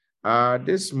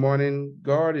This morning,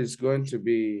 God is going to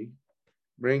be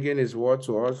bringing his word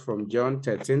to us from John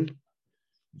 13.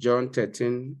 John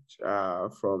 13,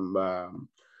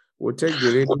 we'll take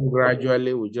the reading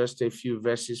gradually. We'll just take a few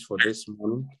verses for this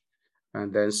morning.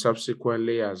 And then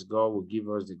subsequently, as God will give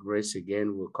us the grace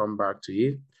again, we'll come back to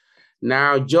it.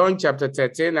 Now, John chapter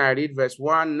 13, I read verse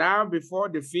 1. Now, before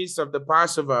the feast of the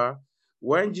Passover,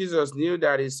 when Jesus knew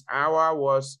that his hour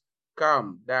was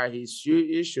come, that he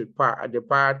should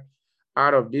depart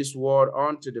out of this world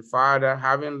unto the Father,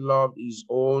 having loved his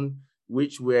own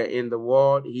which were in the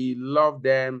world, he loved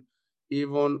them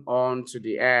even unto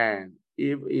the end.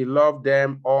 If he loved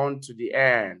them unto the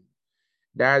end.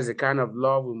 That's the kind of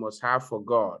love we must have for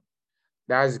God.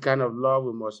 That's the kind of love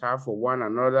we must have for one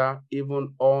another,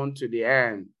 even on to the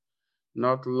end,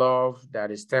 not love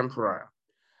that is temporal.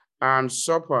 And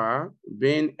supper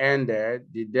being ended,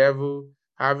 the devil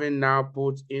having now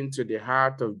put into the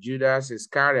heart of Judas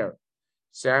Iscariot,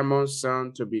 Simon's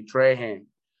son, to betray him.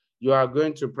 You are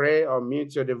going to pray or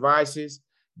mute your devices.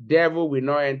 Devil will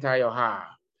not enter your heart.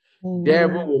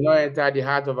 Devil will not enter the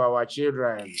heart of our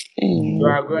children. You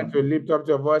are going to lift up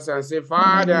your voice and say,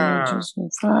 Father,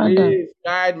 please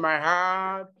guide my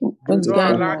heart. Do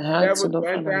not allow the devil to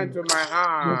enter into my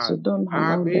heart. Don't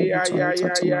allow the devil to enter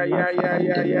into my life, Father, in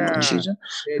the name of Jesus.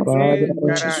 The Father, things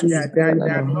Lord Jesus,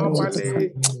 that normally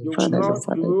you will Father, not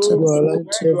Father, do, when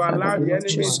you allow the enemy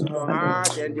Jesus, into your Father, heart,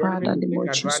 then the enemy Father, will the take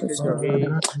Lord Jesus, advantage of it.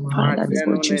 Father, the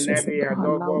Lord Jesus,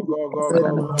 don't allow the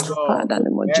Father, the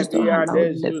Lord Jesus, don't allow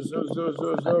the devil to Father, the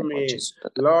Lord Jesus,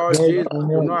 Lord Jesus,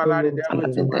 do not allow the devil allow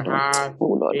into them, my heart. oh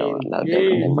Lord, don't In allow them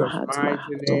in my Jesus' heart,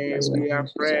 mighty don't name, bless we them, are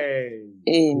Jesus. praying.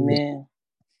 Amen.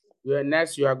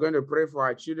 Next, you are going to pray for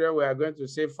our children. We are going to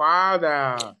say,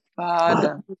 Father,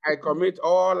 I commit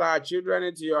all our children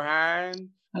into your hand.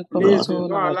 Please do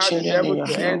not allow the devil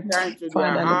to enter into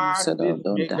their heart. Please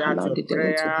make that your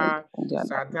prayer.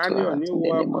 Sátánì ò ní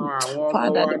wọ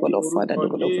ọkàn àwọn ọmọ wa ní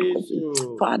orúkọ Jésù.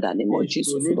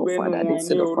 Èṣù ní gbénu wọn ní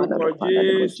orúkọ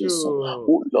Jésù.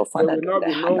 They will not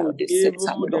be known with evil.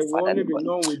 They will only be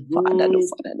known with good. Ní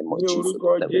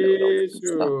orúkọ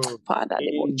Jésù.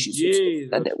 In Jesus'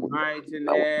 mighty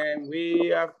name,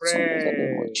 we are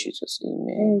praying.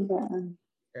 Amen.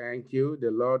 Thank you.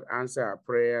 The Lord answer our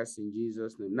prayers in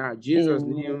Jesus' name. Now, Jesus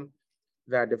knew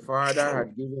that the Father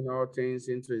had given all things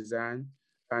into his hand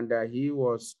and that he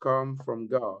was come from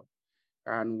God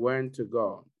and went to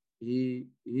God. He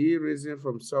risen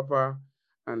from supper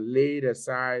and laid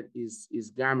aside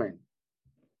his garment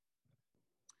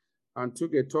and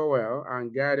took a towel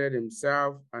and gathered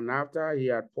himself, and after he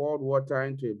had poured water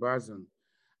into a basin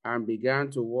and began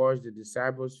to wash the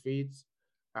disciples' feet.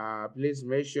 Please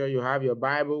make sure you have your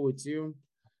Bible with you.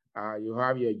 You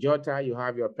have your jotter, you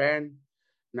have your pen.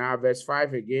 Now, verse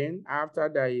 5 again. After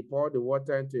that, he poured the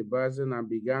water into a basin and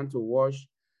began to wash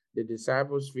the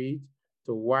disciples' feet,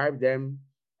 to wipe them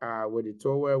with the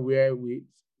towel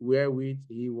wherewith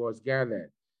he was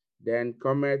gathered. Then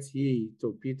cometh he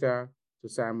to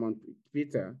Simon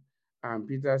Peter, and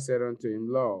Peter said unto him,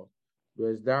 Lord,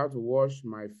 dost thou to wash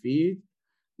my feet?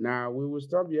 Now, we will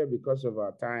stop here because of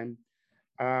our time.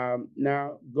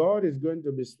 Now, God is going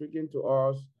to be speaking to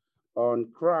us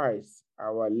on Christ,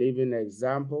 our living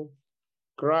example.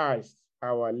 Christ,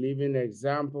 our living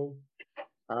example.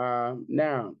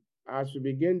 Now, as we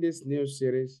begin this new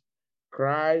series,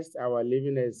 Christ, our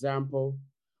living example,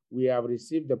 we have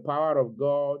received the power of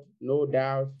God, no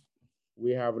doubt.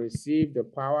 We have received the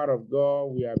power of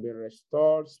God. We have been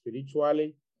restored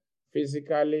spiritually,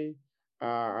 physically,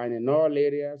 and in all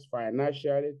areas,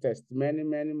 financially.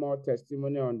 Many more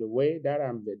testimony on the way that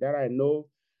I know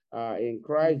in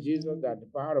Christ Jesus that the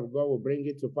power of God will bring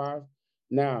it to pass.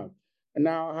 Now,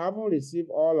 having received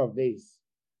all of this,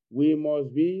 we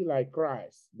must be like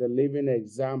Christ, the living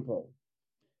example.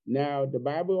 Now, the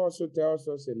Bible also tells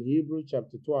us in Hebrews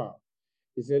chapter 12,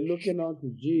 it said, looking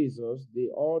unto Jesus, the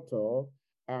author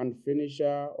and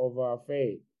finisher of our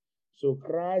faith. So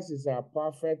Christ is our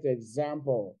perfect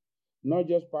example. Not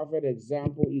just perfect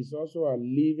example, he's also a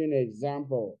living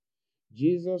example.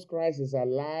 Jesus Christ is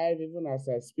alive even as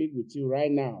I speak with you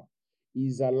right now.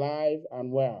 He's alive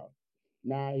and well.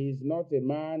 Now, he's not a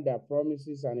man that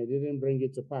promises and he didn't bring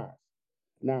it to pass.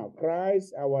 Now,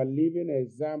 Christ, our living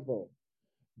example.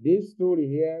 This story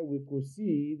here, we could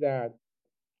see that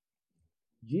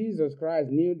Jesus Christ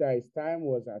knew that his time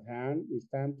was at hand, his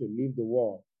time to leave the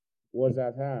world was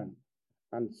at hand.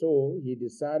 And so he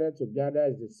decided to gather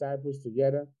his disciples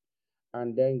together.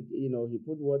 And then, he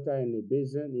put water in a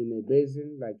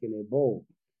basin, like in a bowl.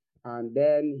 And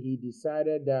then he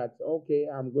decided that, okay,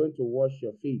 I'm going to wash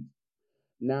your feet.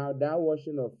 Now, that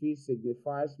washing of feet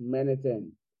signifies many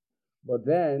things. But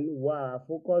then what our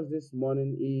focus this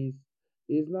morning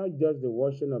is not just the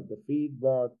washing of the feet,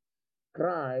 but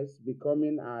Christ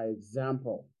becoming our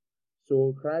example.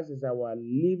 So Christ is our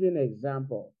living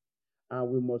example, and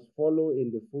we must follow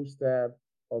in the footsteps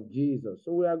of Jesus.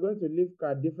 So we are going to look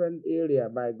at different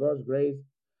areas by God's grace.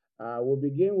 We'll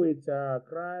begin with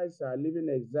Christ, our living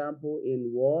example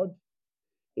in word.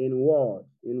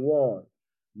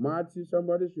 Matthew,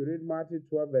 somebody should read Matthew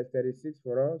 12, verse 36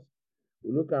 for us.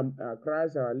 We look at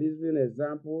Christ, our living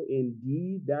example in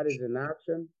deed, that is in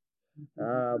action.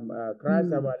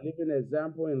 Christ, our living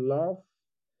example in love.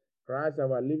 Christ,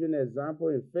 our living example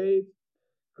in faith.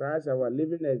 Christ, our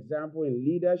living example in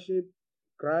leadership.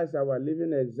 Christ, our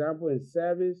living example in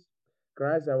service.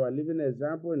 Christ, our living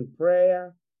example in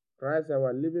prayer. Christ,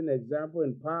 our living example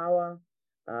in power.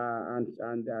 And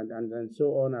so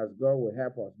on, as God will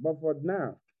help us. But for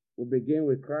now, we begin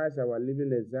with Christ, our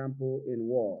living example in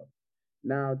word.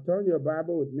 Now, turn your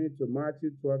Bible with me to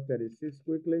Matthew 12:36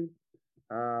 quickly.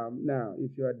 Now,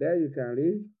 if you are there, you can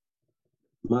read.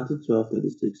 Matthew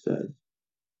 12:36 says,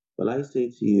 "But I say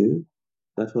to you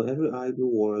that for every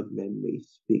idle word men may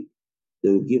speak, they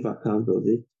will give account of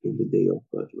it in the day of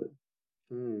judgment."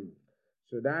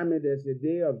 So that means there's a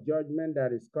day of judgment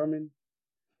that is coming.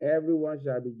 Everyone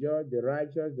shall be judged, the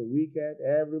righteous, the wicked,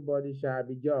 everybody shall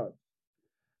be judged.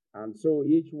 And so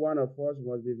each one of us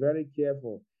must be very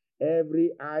careful.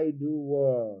 Every idle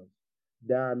word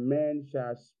that men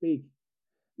shall speak.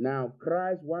 Now,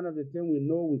 Christ, one of the things we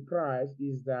know with Christ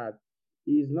is that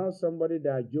he is not somebody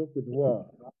that jokes with words.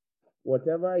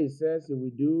 Whatever he says he will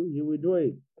do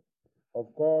it.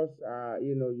 Of course,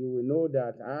 you will know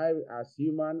that I, as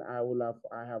human,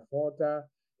 I have faltered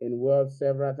in words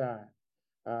several times.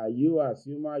 You, as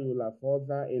human, you will have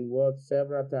faltered in words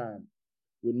several times.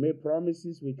 We make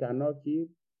promises we cannot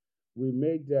keep. We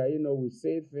make we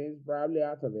say things probably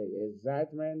out of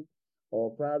excitement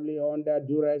or probably under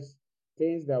duress,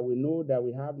 things that we know that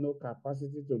we have no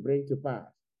capacity to bring to pass.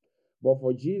 But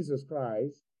for Jesus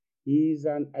Christ, he is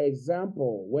an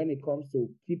example when it comes to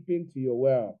keeping to your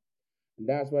word. And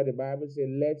that's why the Bible says,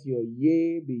 let your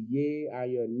yea be yea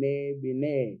and your nay be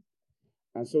nay.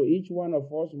 And so each one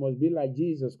of us must be like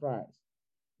Jesus Christ,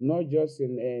 not just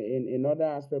in other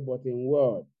aspects, but in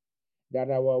word. That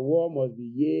our word must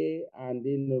be yea and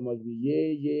it must be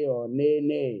yea, or nay,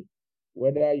 nay.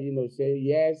 Whether, say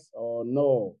yes or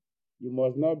no. You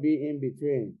must not be in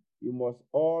between. You must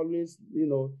always,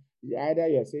 either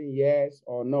you're saying yes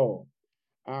or no.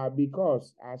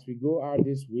 Because as we go out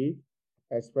this week,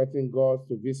 expecting God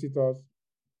to visit us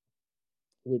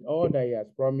with all that he has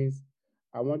promised,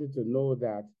 I want you to know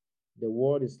that the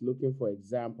world is looking for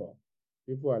example.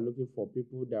 People are looking for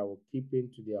people that will keep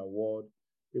into their word,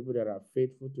 people that are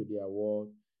faithful to their word.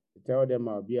 You tell them,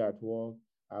 I'll be at work,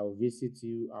 I'll visit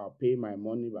you, I'll pay my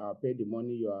money, I'll pay the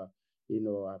money you are,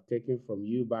 I've taken from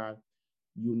you back.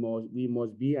 We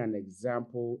must be an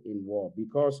example in war,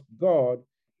 because God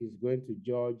is going to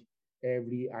judge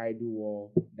every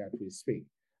idle word that we speak.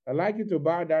 I'd like you to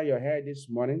bow down your head this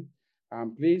morning,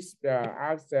 and please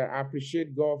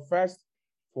appreciate God first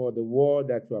for the word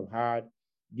that you have had.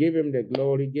 Give him the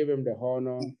glory, give him the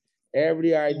honor.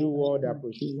 Every idle word that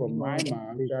proceeds from my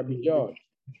mouth shall be judged.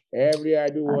 Every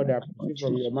idle word that proceeds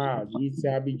from your mouth, it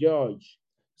shall be judged.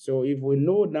 So if we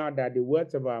know now that the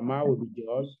words of our mouth will be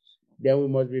judged, then we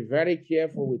must be very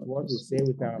careful with what we say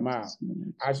with our mouth.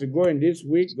 As we go in this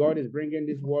week, God is bringing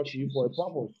this word to you for a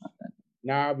purpose.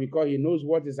 Now, because he knows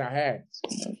what is ahead.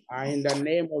 And in the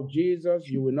name of Jesus,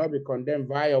 you will not be condemned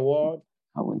by a word.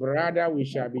 Rather, we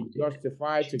shall be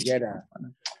justified together.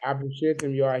 I appreciate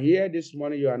him. You are here this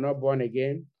morning. You are not born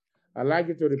again. I'd like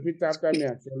you to repeat after me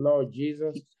and say, Lord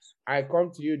Jesus, I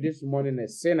come to you this morning a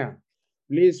sinner.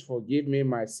 Please forgive me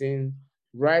my sin.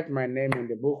 Write my name in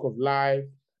the book of life.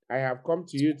 I have come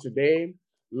to you today,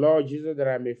 Lord Jesus, that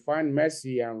I may find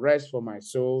mercy and rest for my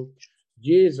soul.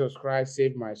 Jesus Christ,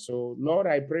 save my soul. Lord,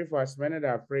 I pray for as many that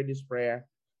have prayed this prayer.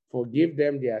 Forgive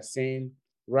them their sin.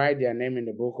 Write their name in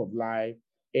the book of life.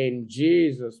 In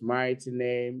Jesus' mighty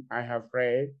name, I have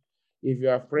prayed. If you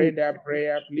have prayed that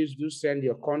prayer, please do send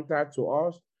your contact to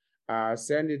us.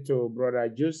 Send it to Brother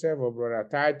Joseph or Brother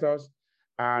Titus.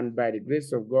 And by the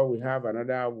grace of God, we have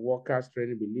another workers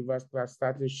training believers class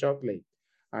starting shortly.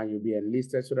 And you'll be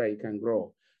enlisted so that you can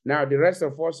grow. Now, the rest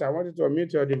of us, I want you to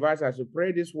unmute your device as you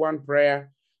pray this one prayer.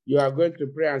 You are going to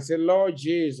pray and say, Lord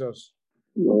Jesus,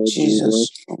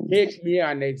 make me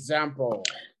an example.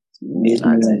 Make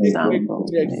me an example.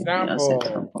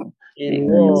 Example in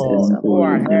war. Go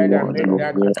ahead and make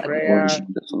that your prayer.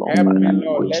 Help me,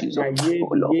 Lord. Let my yea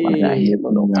be yea.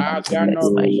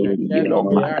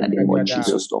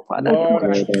 Lord,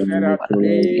 as you said out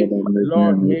today,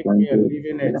 Lord, make me a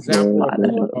living example of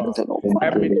your love.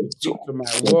 Help me to stick to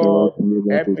my word.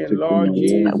 Help me, Lord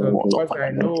Jesus, because I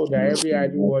know that every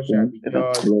idle word shall be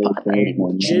judged.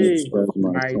 In Jesus'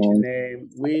 mighty name,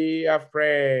 we are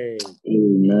praying.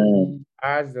 Amen.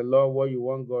 Ask the Lord what you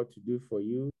want God to do for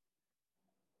you.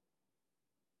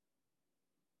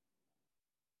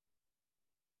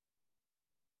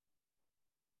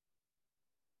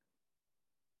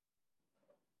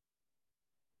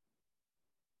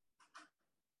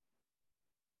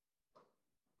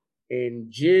 In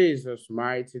Jesus'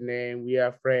 mighty name, we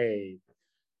are praying.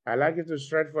 I'd like you to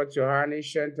stretch forth your hand,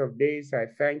 Ancient of Days. I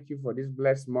thank you for this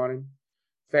blessed morning.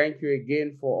 Thank you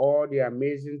again for all the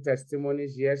amazing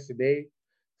testimonies yesterday.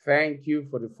 Thank you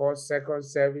for the first, second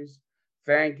service.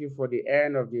 Thank you for the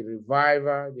end of the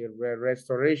revival, the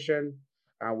restoration.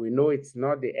 And we know it's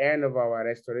not the end of our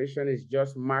restoration. It's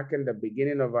just marking the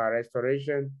beginning of our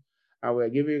restoration. And we're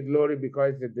giving you glory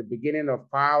because it's the beginning of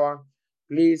power.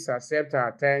 Please accept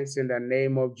our thanks in the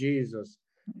name of Jesus.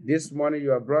 This morning you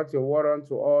have brought your word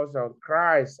unto us on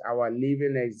Christ, our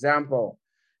living example,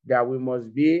 that we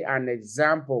must be an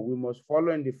example. We must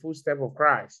follow in the footsteps of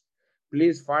Christ.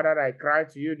 Please, Father, I cry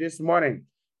to you this morning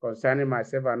concerning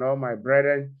myself and all my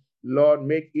brethren. Lord,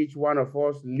 make each one of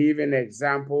us living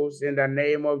examples in the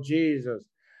name of Jesus.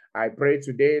 I pray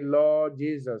today, Lord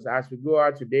Jesus, as we go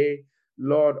out today,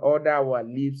 Lord, order our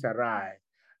lips aright.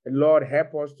 Lord,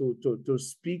 help us to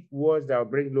speak words that will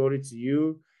bring glory to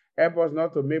you. Help us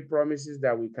not to make promises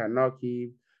that we cannot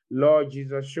keep. Lord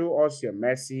Jesus, show us your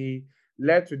mercy.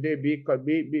 Let today be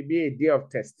a day of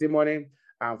testimony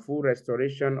and full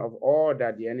restoration of all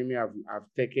that the enemy have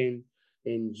taken.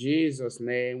 In Jesus'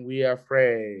 name we are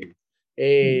praying.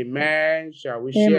 Amen. Shall we share?